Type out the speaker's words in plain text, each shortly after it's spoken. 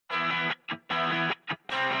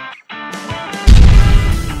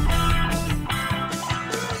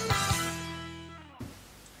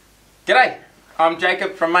G'day, I'm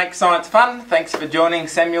Jacob from Make Science Fun. Thanks for joining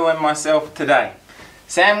Samuel and myself today.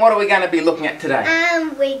 Sam, what are we going to be looking at today?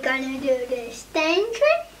 We're going to do the steam engine.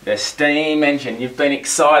 The steam engine. You've been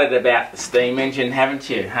excited about the steam engine, haven't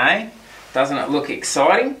you, hey? Doesn't it look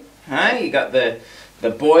exciting? Hey, you got the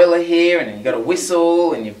boiler here, and you've got a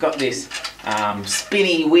whistle, and you've got this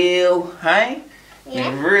spinny wheel, hey? Yeah.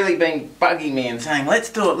 You've really been bugging me and saying, let's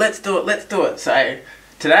do it, let's do it, let's do it. So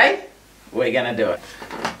today, we're going to do it.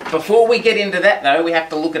 Before we get into that though, we have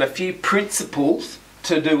to look at a few principles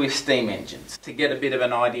to do with steam engines to get a bit of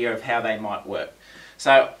an idea of how they might work.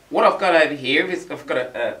 So what I've got over here is I've got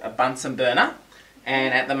a Bunsen burner,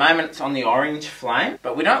 and at the moment it's on the orange flame,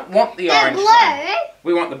 but we don't want the orange flame.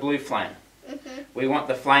 We want the blue flame. We want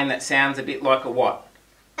the flame that sounds a bit like a what?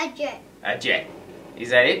 A jet. A jet. Is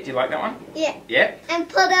that it? Do you like that one? Yeah. Yeah? And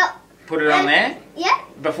put it on there? Yeah.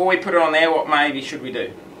 Before we put it on there, what maybe should we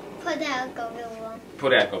do? Put our goggles on.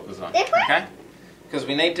 Put our goggles on. Different? Okay? Because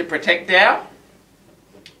we need to protect our...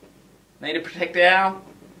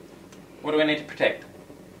 What do we need to protect?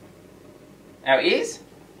 Our ears?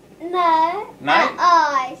 No. No? Our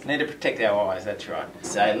eyes. Need to protect our eyes, that's right.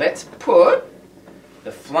 So let's put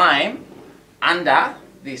the flame under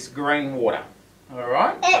this green water.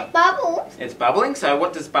 Alright? It bubbles. It's bubbling, so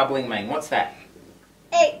what does bubbling mean? What's that?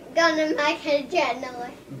 It's gonna make a jet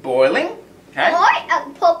noise. Boiling. Okay. Right,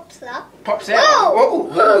 it pops up. Pops out. Whoa.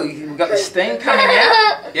 Whoa, you've got the steam coming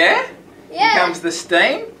out. Yeah? Yeah. Here comes the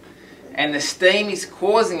steam. And the steam is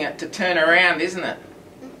causing it to turn around, isn't it?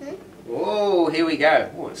 Oh, here we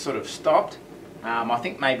go. Oh, it sort of stopped. I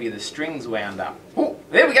think maybe the string's wound up. Oh,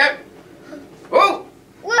 there we go. Oh.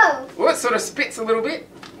 Whoa. Oh, it sort of spits a little bit.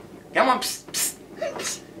 Come on. Psst,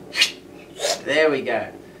 psst, psst. There we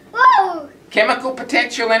go. Whoa. Chemical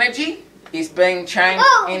potential energy is being changed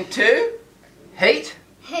into heat.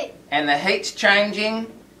 Hey. And the heat's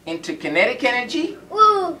changing into kinetic energy.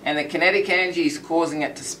 Whoa. And the kinetic energy is causing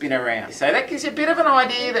it to spin around. So that gives you a bit of an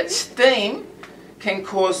idea that steam can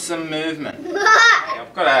cause some movement.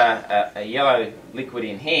 I've got a yellow liquid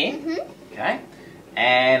in here, okay,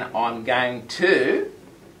 and I'm going to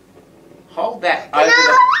hold that over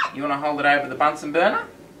the... You want to hold it over the Bunsen burner?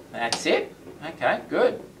 That's it. Okay,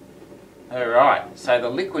 good. Alright, so the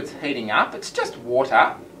liquid's heating up. It's just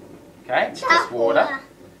water. Okay, it's just water.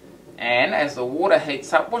 And as the water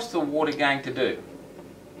heats up, what's the water going to do?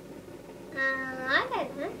 I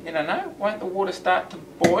don't know. You don't know? Won't the water start to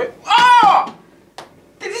boil? Oh!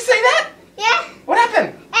 Did you see that? Yeah. What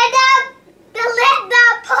happened? And the lid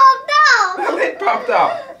popped off. The lid popped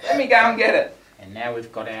off. Let me go and get it. And now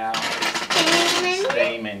we've got our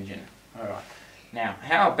steam engine. Alright. Now,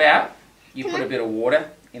 how about you put a bit of water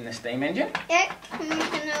in the steam engine? Yeah. Can we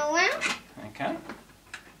turn it around? Okay.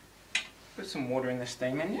 Put some water in the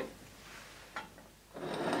steam engine.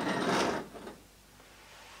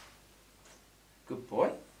 Good boy.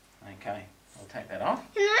 Okay, I'll take that off.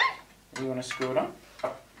 Can I? We want to screw it on.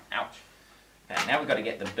 Oh, ouch. Okay, now we've got to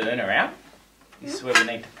get the burner out. This is where we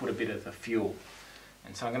need to put a bit of the fuel.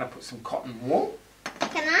 And so I'm going to put some cotton wool.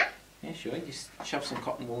 Can I? Yeah, sure. Just shove some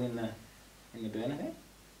cotton wool in the burner there.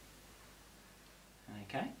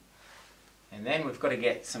 Okay. And then we've got to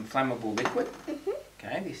get some flammable liquid.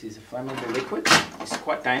 Okay, this is a flammable liquid. It's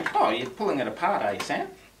quite dangerous. Oh, you're pulling it apart, are you, Sam?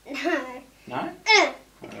 No. No?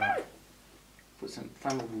 Alright. Put some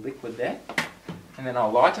flammable liquid there. And then I'll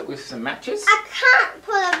light it with some matches. I can't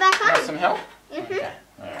pull it back on. Want some help? Okay.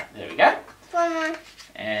 Alright, there we go.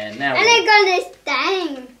 And now it's going to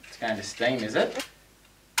steam. It's going to steam, is it?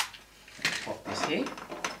 Let's pop this here.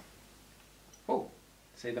 Oh,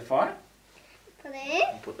 see the fire? Put it in.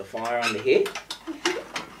 I'll put the fire under here.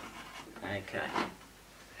 Okay.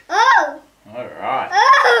 Oh! Alright.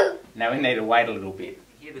 Oh! Now we need to wait a little bit.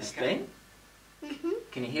 Hear the steam?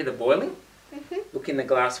 Can you hear the boiling? Look in the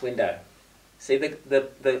glass window. See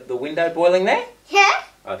the window boiling there? Yeah.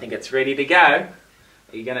 I think it's ready to go. Are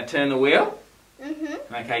you going to turn the wheel?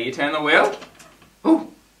 Okay, you turn the wheel.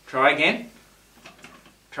 Ooh, try again.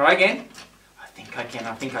 Try again. I think I can,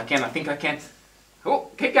 I think I can, I think I can. Oh,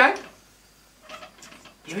 keep going.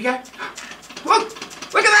 Here we go.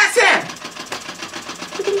 Look at that, Sam.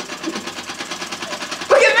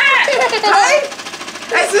 Look at that. Hey?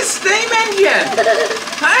 That's a steam engine.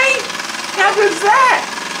 Hey? How good's that?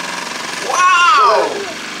 Wow.